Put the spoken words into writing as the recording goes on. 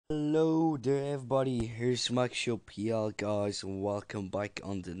Hello there, everybody. Here's Maxio PL, guys, and welcome back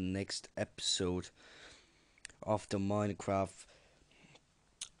on the next episode of the Minecraft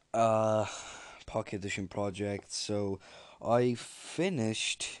uh Pocket Edition project. So, I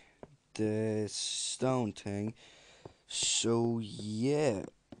finished the stone thing. So yeah,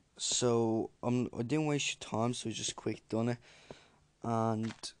 I didn't waste your time, so I just quick done it,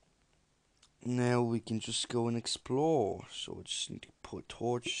 and now we can just go and explore. So I just need to put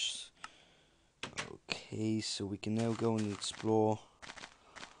torches. Okay, so we can now go and explore.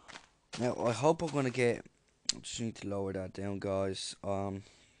 Now, I hope I'm gonna get. I just need to lower that down, guys. I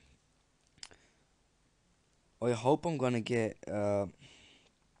hope I'm gonna get the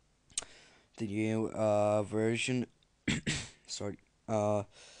new version. Sorry. Uh,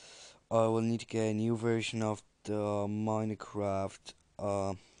 I will need to get a new version of the Minecraft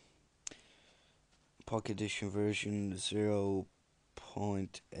Pocket Edition version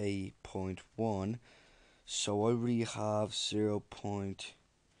 0.8.1. So I already have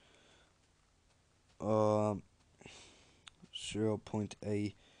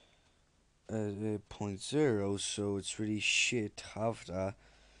 0.8 point zero, so it's really shit to have that.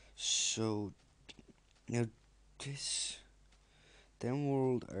 So now this them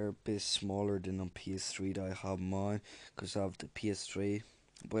world are a bit smaller than on PS3 that I have mine, because I have the PS3,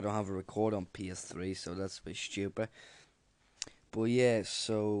 but I don't have a record on PS3, so that's a bit stupid. But yeah,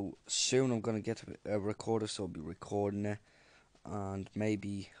 so soon I'm gonna get a recorder, so I'll be recording it, and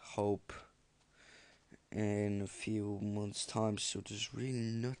maybe hope in a few months' time. So there's really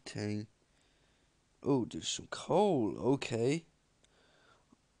nothing. Oh, there's some coal. Okay,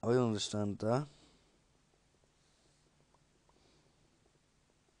 I understand that.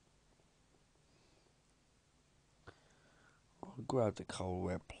 I'll grab the coal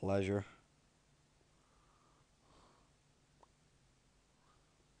with pleasure.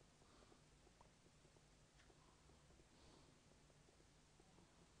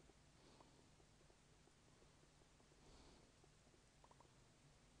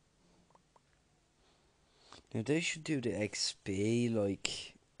 Now they should do the XP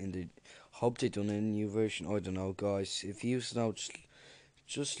like in the. Hope they done a new version. I don't know, guys. If you know,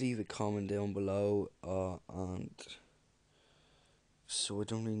 just leave a comment down below. And so I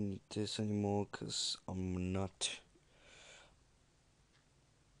don't really need this anymore because I'm not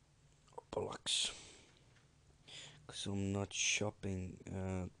blocks. Because I'm not shopping.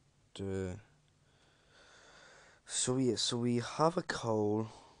 The so yeah, so we have a coal.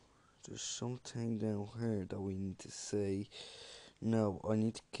 There's something down here that we need to say. No, I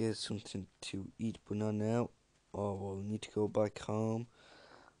need to get something to eat, but not now. Oh, well, I need to go back home.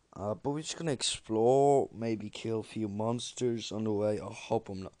 But we're just gonna explore, maybe kill a few monsters on the way. I hope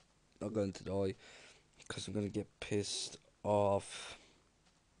I'm not going to die, because I'm gonna get pissed off.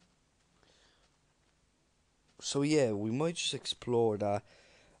 So yeah, we might just explore that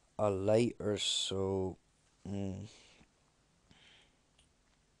later. So, mm.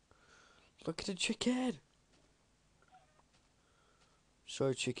 Look at the chicken.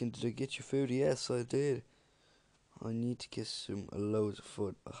 Sorry, chicken. Did I get your food? Yes, I did. I need to get some loads of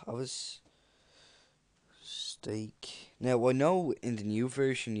food. I have a steak. Now I know in the new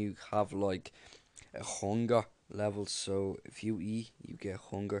version you have like a hunger level, so if you eat, you get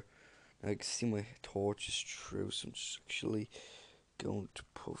hunger. Now I can see my torch is true, so I'm just actually going to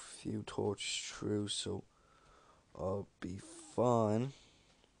put a few torches through, so I'll be fine.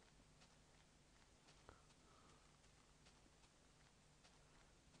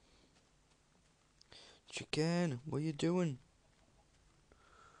 Chicken, what are you doing?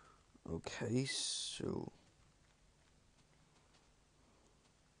 Okay, so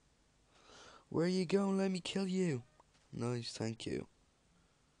where are you going? Let me kill you. Nice, thank you.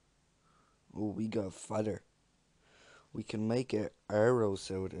 Oh, we got fodder. We can make arrows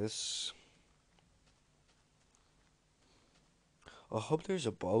out of this. I hope there's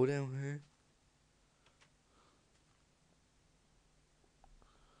a bow down here.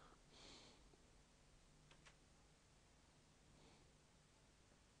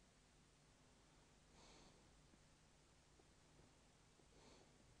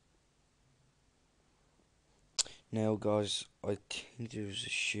 Now, guys, I think there's a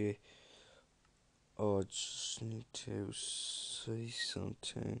shit. Oh, I just need to say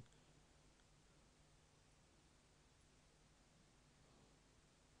something.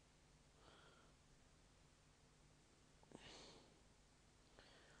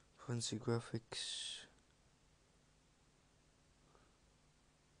 Fancy graphics.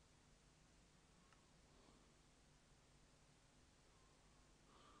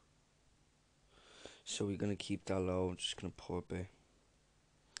 So we're gonna keep that low. I'm just gonna put it.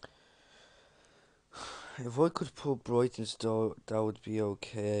 If I could put brightness, though, that would be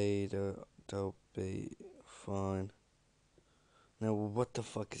okay. That would be fine. Now, what the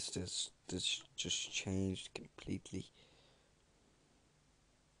fuck is this? This just changed completely.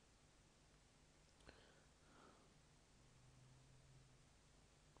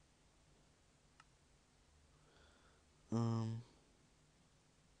 Um.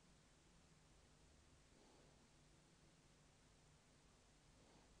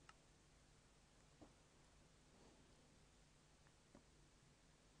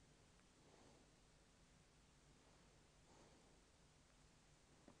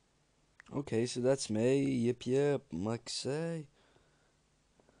 Okay, so that's me. Yep, yep. Maxey.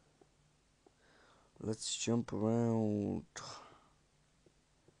 Let's jump around.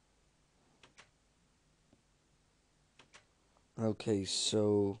 Okay,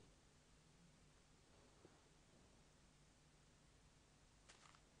 so.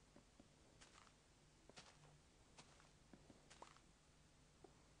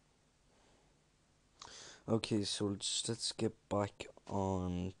 Okay, so let's get back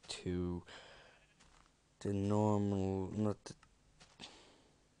on to the normal, not the.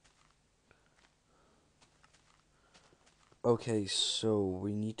 Okay, so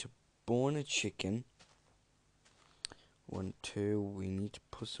we need to bone a chicken. 1, 2. We need to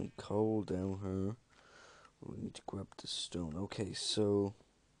put some coal down here. We need to grab the stone. Okay, so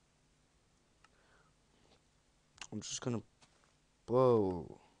I'm just gonna.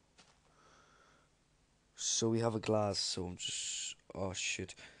 Whoa. So we have a glass. So I'm just. Oh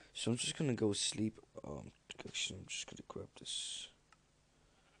shit. So I'm just gonna go sleep. Actually, I'm just gonna grab this.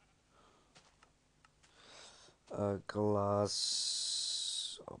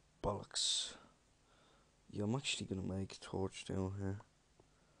 Glass. Oh bollocks. Yeah, I'm actually gonna make a torch down here.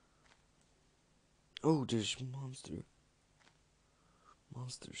 Oh, there's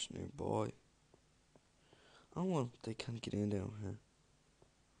monsters nearby. Oh well, they can't get in down here.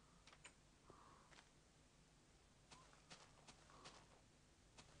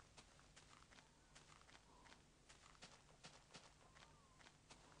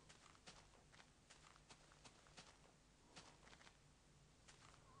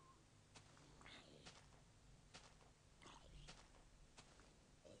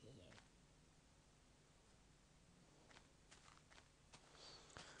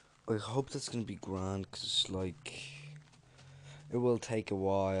 I hope that's gonna be grand, cause like it will take a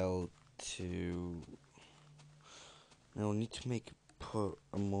while to. Now I need to put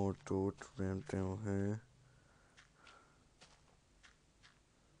a more dirt around down here.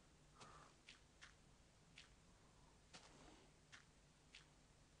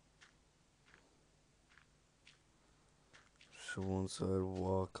 So once I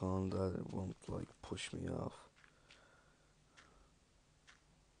walk on that, it won't like push me off.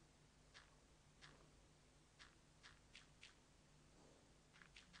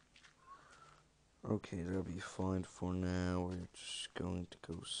 Okay, that'll be fine for now. We're just going to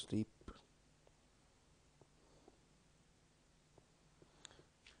go sleep.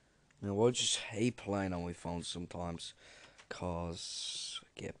 Now I just hate playing on my phone sometimes, cause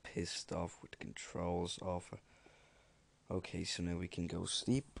I get pissed off with the controls off. Okay, so now we can go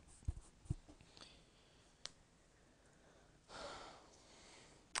sleep.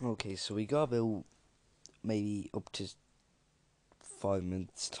 Okay, so we got about maybe up to 5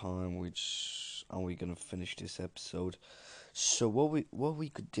 minutes time, which and we're gonna finish this episode. So what we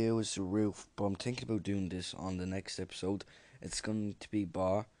could do is the roof, but I'm thinking about doing this on the next episode. It's going to be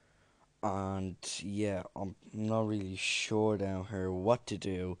bar, and yeah, I'm not really sure down here what to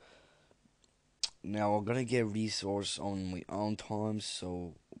do. Now I'm gonna get resource on my own time,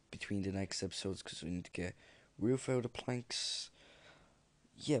 so between the next episodes, because we need to get roof out of planks.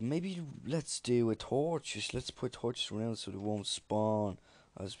 Yeah, maybe let's do a torch. Just let's put torches around so they won't spawn.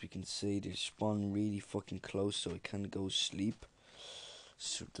 As we can see, they spawn really fucking close, so I can't go sleep.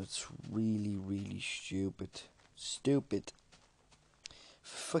 So that's really, really stupid. Stupid.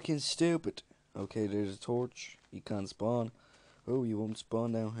 Fucking stupid. Okay, there's a torch. You can't spawn. Oh, you won't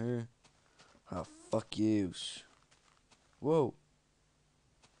spawn down here. Ah, fuck yous. Whoa.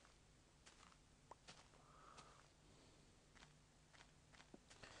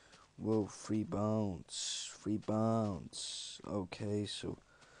 Whoa, free bounce. Free bounce. Okay, so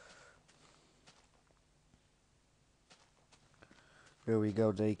here we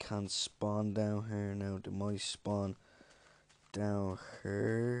go. They can't spawn down here now. They might spawn down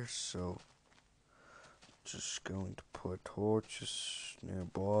here. So just going to put torches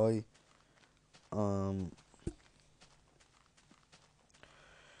nearby.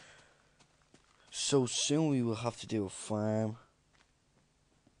 So soon we will have to do a farm.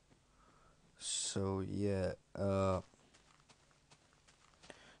 So yeah, now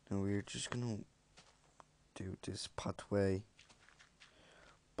we're just gonna do this pathway.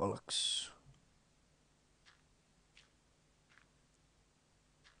 Bollocks.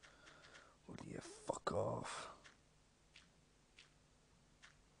 Will you fuck off?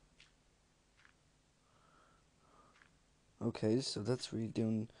 Okay, so that's really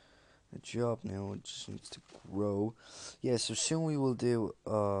doing a job now. It just needs to grow. Yeah, so soon we will do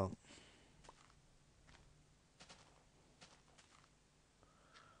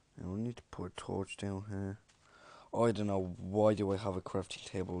now we need to put a torch down here. Oh, I don't know why do I have a crafting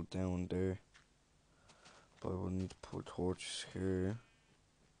table down there. But we'll need to put torches here.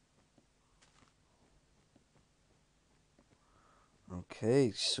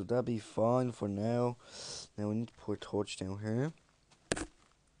 Okay, so that'll be fine for now. Now we need to put a torch down here.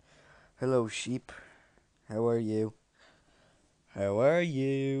 Hello, sheep. How are you? How are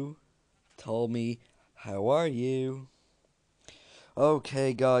you? Tell me, how are you?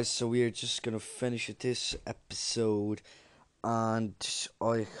 Okay, guys, so we are just gonna finish this episode, and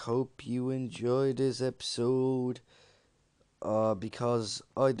I hope you enjoyed this episode, because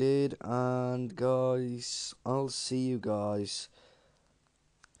I did, and guys, I'll see you guys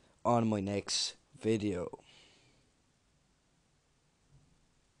on my next video.